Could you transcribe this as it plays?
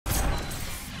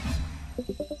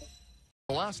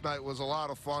Last night was a lot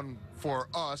of fun for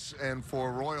us and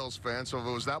for Royals fans, so if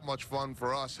it was that much fun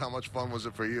for us, how much fun was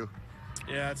it for you?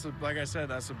 Yeah, like I said,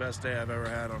 that's the best day I've ever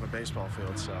had on a baseball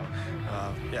field. So,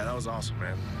 yeah, that was awesome,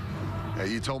 man. Yeah,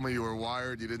 you told me you were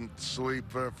wired. You didn't sleep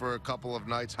for a couple of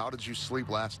nights. How did you sleep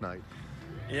last night?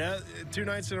 Yeah, 2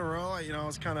 nights in a row. I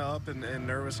was kind of up and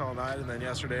nervous all night, and then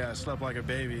yesterday I slept like a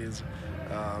baby.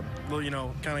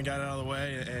 Well, kind of got out of the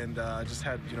way, and just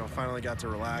had, finally got to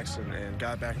relax and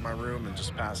got back in my room and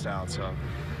just passed out. So.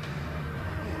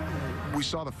 We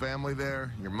saw the family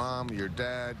there, your mom, your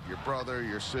dad, your brother,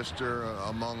 your sister,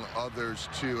 among others,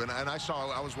 too. And I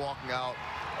was walking out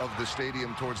of the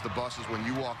stadium towards the buses when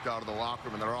you walked out of the locker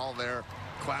room, and they're all there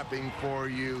clapping for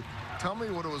you. Tell me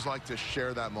what it was like to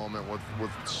share that moment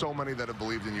with so many that have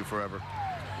believed in you forever.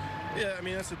 Yeah, I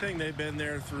mean, that's the thing. They've been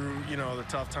there through, the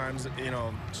tough times,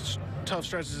 tough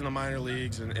stretches in the minor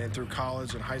leagues and through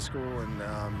college and high school and,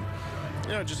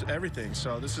 just everything.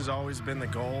 So this has always been the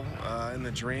goal and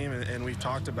the dream, and we've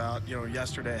talked about,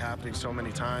 yesterday happening so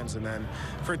many times, and then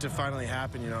for it to finally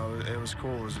happen, it was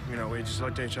cool. It was, we just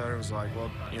looked at each other and was like,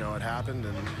 well, it happened,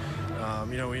 and,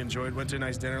 we went to a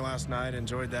nice dinner last night,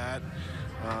 enjoyed that.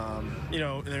 And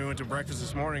then we went to breakfast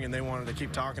this morning, and they wanted to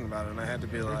keep talking about it, and I had to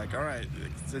be like, all right,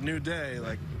 it's a new day,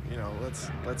 like,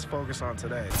 let's focus on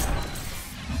today.